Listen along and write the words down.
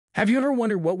Have you ever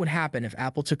wondered what would happen if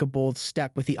Apple took a bold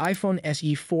step with the iPhone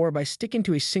SE 4 by sticking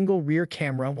to a single rear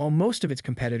camera while most of its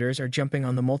competitors are jumping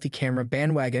on the multi-camera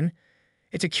bandwagon?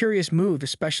 It's a curious move,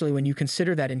 especially when you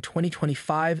consider that in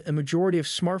 2025, a majority of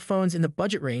smartphones in the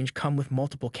budget range come with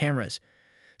multiple cameras.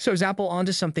 So is Apple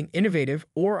onto something innovative,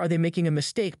 or are they making a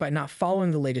mistake by not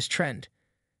following the latest trend?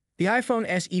 The iPhone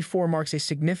SE 4 marks a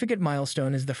significant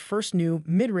milestone as the first new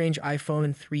mid-range iPhone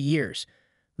in 3 years.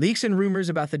 Leaks and rumors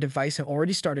about the device have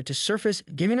already started to surface,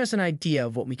 giving us an idea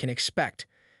of what we can expect.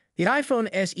 The iPhone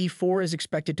SE 4 is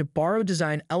expected to borrow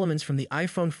design elements from the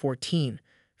iPhone 14,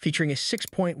 featuring a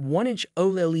 6.1-inch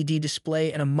OLED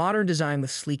display and a modern design with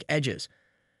sleek edges.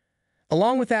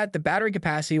 Along with that, the battery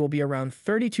capacity will be around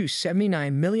 30 to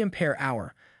 79 mAh,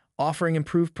 offering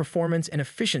improved performance and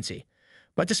efficiency.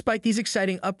 But despite these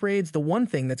exciting upgrades, the one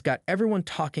thing that's got everyone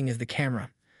talking is the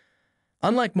camera.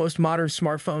 Unlike most modern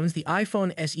smartphones, the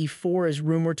iPhone SE 4 is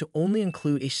rumored to only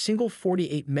include a single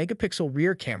 48-megapixel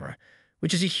rear camera,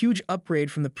 which is a huge upgrade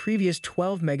from the previous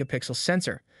 12-megapixel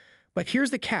sensor. But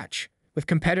here's the catch. With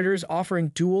competitors offering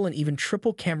dual and even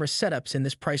triple camera setups in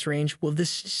this price range, will this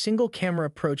single camera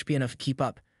approach be enough to keep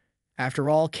up? After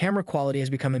all, camera quality has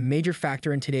become a major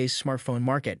factor in today's smartphone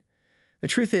market. The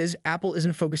truth is, Apple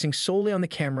isn't focusing solely on the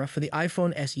camera for the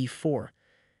iPhone SE 4.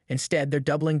 Instead, they're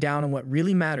doubling down on what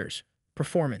really matters: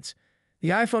 performance. The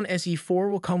iPhone SE 4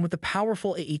 will come with the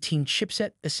powerful A18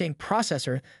 chipset, the same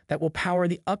processor that will power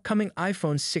the upcoming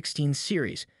iPhone 16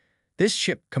 series. This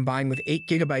chip, combined with 8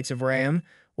 gigabytes of RAM,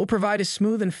 will provide a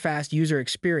smooth and fast user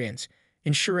experience,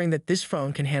 ensuring that this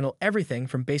phone can handle everything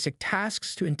from basic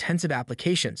tasks to intensive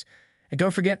applications. And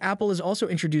don't forget, Apple is also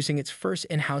introducing its first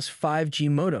in-house 5G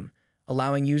modem,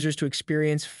 allowing users to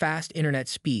experience fast internet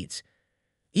speeds.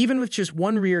 Even with just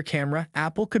one rear camera,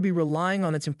 Apple could be relying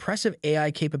on its impressive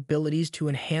AI capabilities to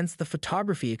enhance the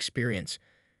photography experience.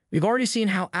 We've already seen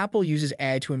how Apple uses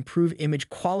AI to improve image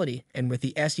quality, and with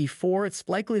the SE 4, it's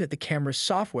likely that the camera's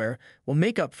software will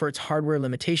make up for its hardware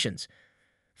limitations.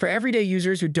 For everyday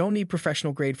users who don't need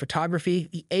professional-grade photography,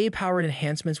 the AI-powered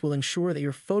enhancements will ensure that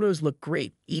your photos look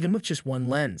great, even with just one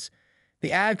lens.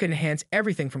 The app can enhance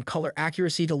everything from color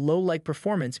accuracy to low-light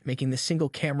performance, making the single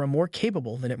camera more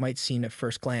capable than it might seem at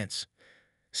first glance.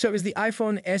 So is the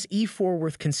iPhone SE 4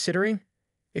 worth considering?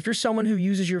 If you're someone who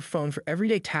uses your phone for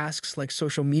everyday tasks like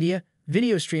social media,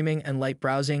 video streaming, and light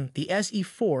browsing, the SE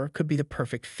 4 could be the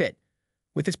perfect fit.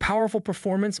 With its powerful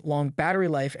performance, long battery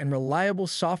life, and reliable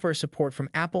software support from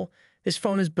Apple, this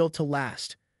phone is built to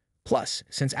last. Plus,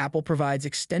 since Apple provides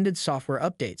extended software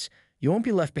updates, you won't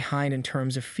be left behind in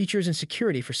terms of features and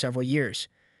security for several years.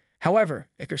 However,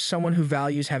 if you're someone who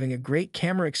values having a great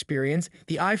camera experience,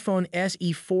 the iPhone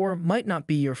SE 4 might not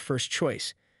be your first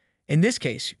choice. In this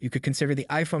case, you could consider the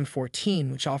iPhone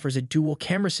 14, which offers a dual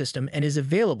camera system and is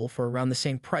available for around the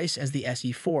same price as the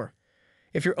SE 4.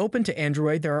 If you're open to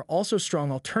Android, there are also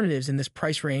strong alternatives in this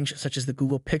price range, such as the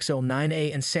Google Pixel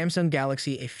 9a and Samsung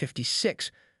Galaxy A56,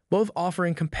 both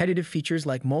offering competitive features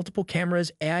like multiple cameras,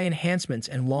 AI enhancements,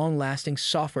 and long-lasting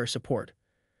software support.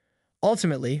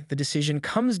 Ultimately, the decision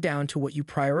comes down to what you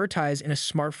prioritize in a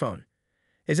smartphone.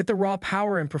 Is it the raw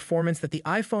power and performance that the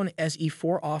iPhone SE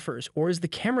 4 offers, or is the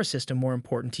camera system more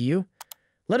important to you?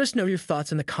 Let us know your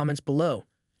thoughts in the comments below.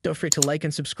 Don't forget to like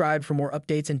and subscribe for more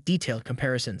updates and detailed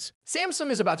comparisons. Samsung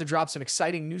is about to drop some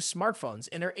exciting new smartphones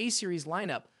in their A-series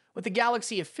lineup, with the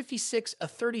Galaxy A56,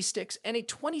 A30 and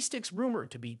A20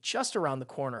 rumored to be just around the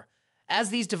corner. As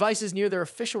these devices near their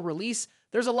official release,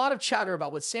 there's a lot of chatter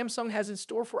about what Samsung has in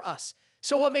store for us.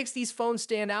 So what makes these phones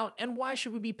stand out, and why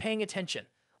should we be paying attention?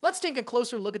 Let's take a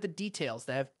closer look at the details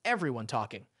that have everyone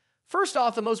talking. First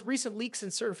off, the most recent leaks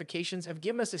and certifications have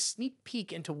given us a sneak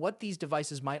peek into what these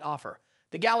devices might offer.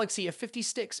 The Galaxy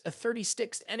A50,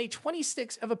 A30, and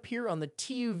A20 have appeared on the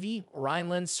TÜV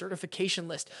Rheinland certification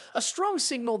list, a strong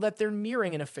signal that they're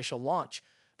nearing an official launch.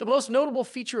 The most notable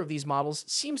feature of these models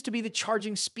seems to be the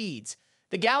charging speeds.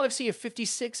 The Galaxy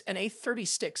A56 and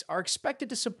A30 are expected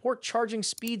to support charging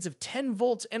speeds of 10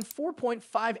 volts and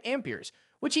 4.5 amperes,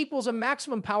 which equals a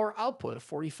maximum power output of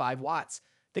 45 watts.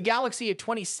 The Galaxy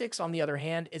A26, on the other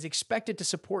hand, is expected to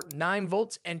support 9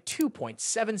 volts and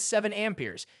 2.77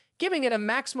 amperes, giving it a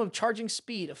maximum charging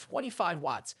speed of 25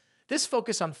 watts. This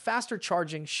focus on faster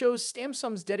charging shows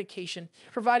Samsung's dedication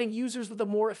to providing users with a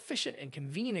more efficient and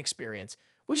convenient experience,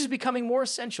 which is becoming more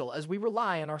essential as we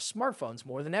rely on our smartphones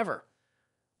more than ever.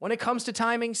 When it comes to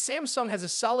timing, Samsung has a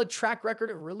solid track record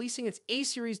of releasing its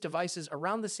A-series devices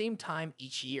around the same time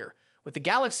each year. With the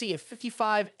Galaxy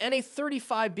A55 and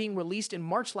A35 being released in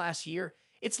March last year,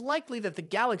 it's likely that the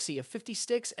Galaxy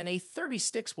A50 and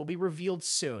A30 will be revealed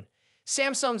soon.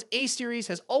 Samsung's A series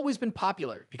has always been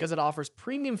popular because it offers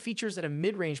premium features at a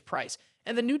mid-range price,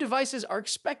 and the new devices are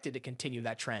expected to continue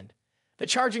that trend. The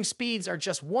charging speeds are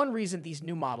just one reason these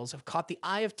new models have caught the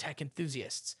eye of tech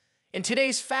enthusiasts. In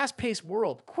today's fast-paced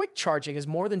world, quick charging is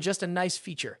more than just a nice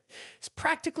feature. It's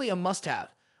practically a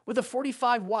must-have. With a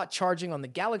 45-watt charging on the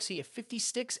Galaxy A50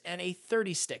 sticks and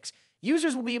A30 sticks,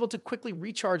 users will be able to quickly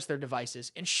recharge their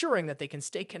devices, ensuring that they can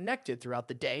stay connected throughout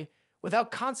the day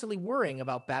without constantly worrying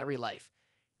about battery life.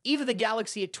 Even the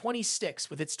Galaxy A20 sticks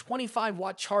with its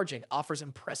 25-watt charging offers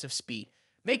impressive speed,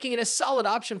 making it a solid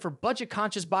option for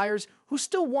budget-conscious buyers who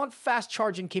still want fast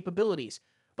charging capabilities.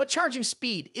 But charging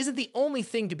speed isn't the only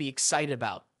thing to be excited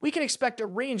about. We can expect a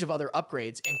range of other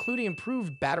upgrades, including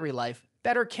improved battery life,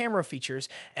 better camera features,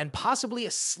 and possibly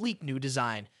a sleek new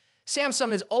design.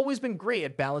 Samsung has always been great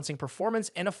at balancing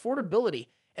performance and affordability,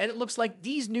 and it looks like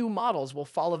these new models will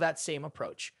follow that same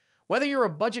approach. Whether you're a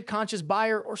budget-conscious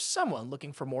buyer or someone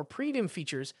looking for more premium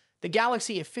features, the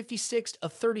Galaxy A56,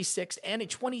 A36, and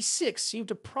A26 seem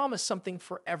to promise something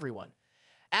for everyone.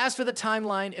 As for the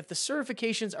timeline, if the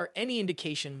certifications are any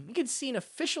indication, we could see an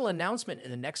official announcement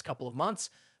in the next couple of months.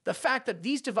 The fact that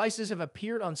these devices have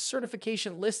appeared on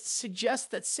certification lists suggests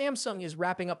that Samsung is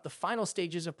wrapping up the final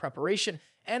stages of preparation,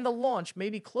 and the launch may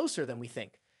be closer than we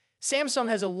think. Samsung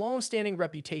has a long-standing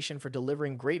reputation for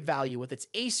delivering great value with its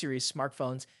A-series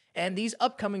smartphones, and these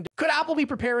upcoming... Could Apple be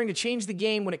preparing to change the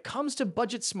game when it comes to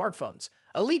budget smartphones?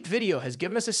 Elite Video has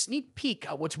given us a sneak peek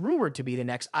at what's rumored to be the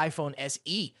next iPhone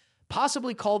SE,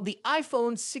 possibly called the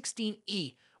iPhone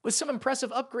 16e. With some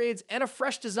impressive upgrades and a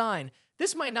fresh design,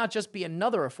 this might not just be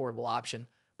another affordable option,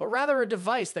 but rather a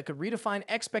device that could redefine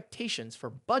expectations for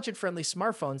budget-friendly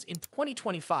smartphones in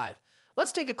 2025.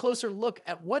 Let's take a closer look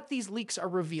at what these leaks are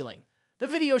revealing. The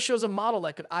video shows a model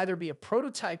that could either be a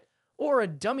prototype or a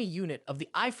dummy unit of the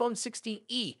iPhone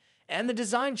 16e, and the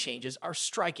design changes are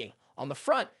striking. On the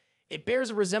front, it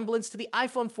bears a resemblance to the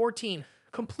iPhone 14,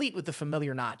 complete with the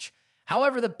familiar notch.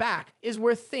 However, the back is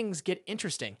where things get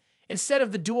interesting. Instead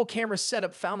of the dual camera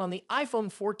setup found on the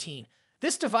iPhone 14,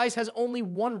 this device has only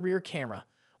one rear camera.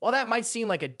 While that might seem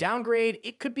like a downgrade,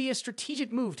 it could be a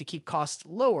strategic move to keep costs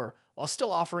lower while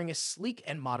still offering a sleek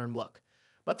and modern look.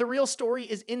 But the real story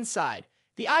is inside.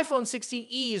 The iPhone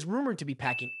 16e is rumored to be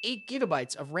packing 8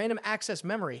 GB of random access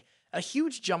memory, a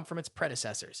huge jump from its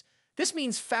predecessors. This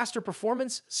means faster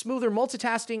performance, smoother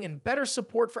multitasking, and better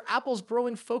support for Apple's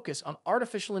growing focus on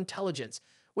artificial intelligence.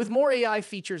 With more AI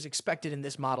features expected in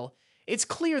this model, it's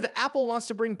clear that Apple wants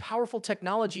to bring powerful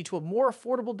technology to a more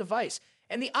affordable device,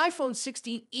 and the iPhone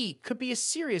 16e could be a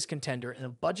serious contender in the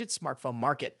budget smartphone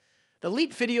market. The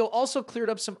leaked video also cleared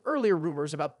up some earlier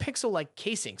rumors about Pixel-like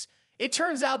casings. It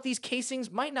turns out these casings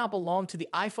might not belong to the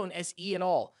iPhone SE at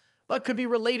all, but could be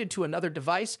related to another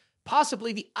device,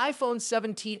 possibly the iPhone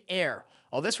 17 Air.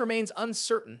 While this remains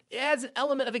uncertain, it adds an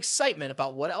element of excitement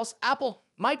about what else Apple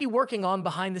might be working on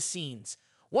behind the scenes.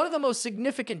 One of the most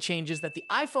significant changes that the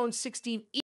iPhone 16e